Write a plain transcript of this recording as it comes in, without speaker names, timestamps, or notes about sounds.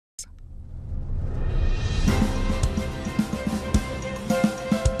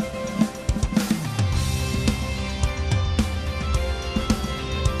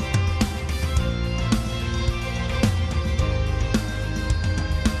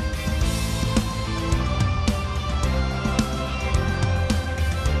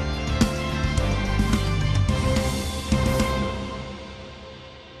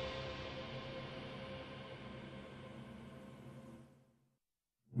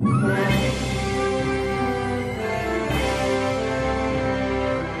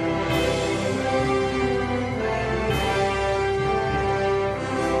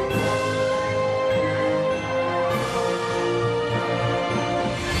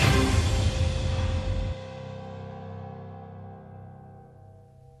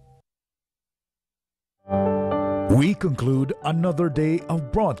We conclude another day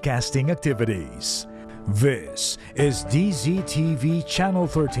of broadcasting activities. This is DZTV Channel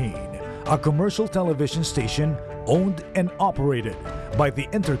 13, a commercial television station owned and operated by the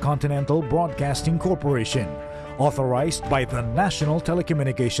Intercontinental Broadcasting Corporation, authorized by the National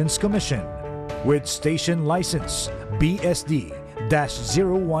Telecommunications Commission, with station license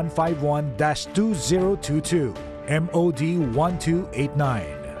BSD-0151-2022, MOD 1289.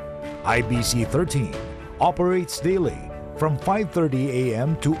 IBC 13 operates daily from 5:30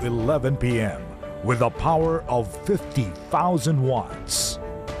 a.m. to 11 p.m. with a power of 50,000 watts.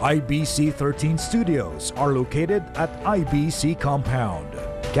 IBC 13 studios are located at IBC Compound,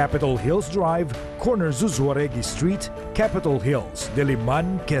 Capitol Hills Drive, corner Zuzuaregi Street, Capitol Hills,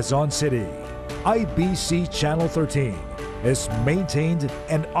 Diliman, Quezon City. IBC Channel 13 is maintained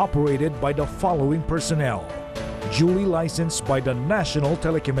and operated by the following personnel, duly licensed by the National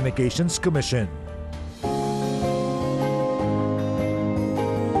Telecommunications Commission.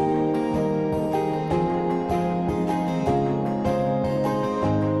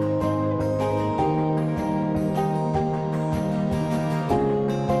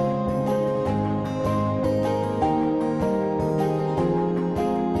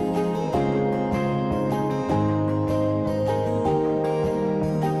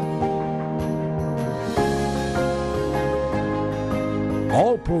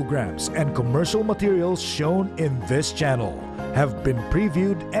 All programs and commercial materials shown in this channel have been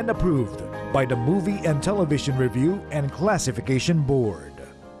previewed and approved by the Movie and Television Review and Classification Board.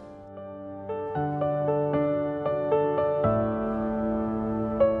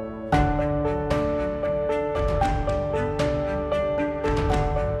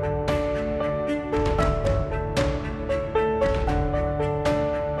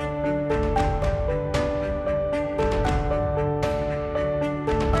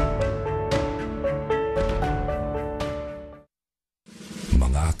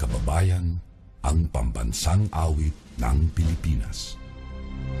 Mga kababayan, ang pambansang awit ng Pilipinas.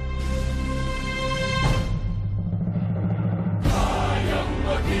 Kayang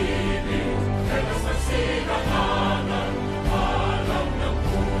mag-ibig, kaya sa sinanganan, alam ng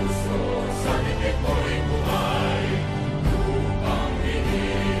puso, sa titik mo'y buhay. Lupang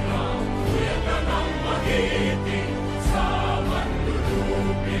hinirang, kuya ka ng magiting, sa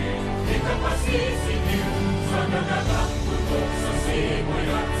manlulupin, di ka pasisingil, sa nagatang putok sa simoy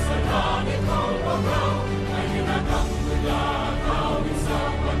at sa langit ng bagaw, ay ginatang mula, kawin sa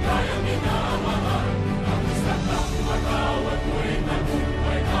pagkayang minamahal. Ang isang ng matawad mo'y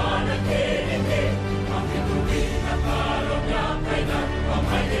nabuhay na nagkikinig, ang bituin at araw niya kailan pa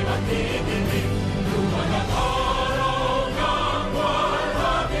may di magdidinig. Lumang ang araw ng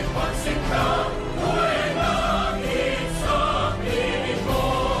walang pagsinta, mo'y langit sa piling ko.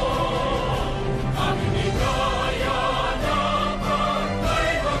 Ang inigaya ng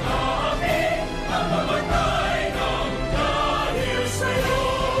pagkay mga api, ang mamatay ng dahil sa'yo.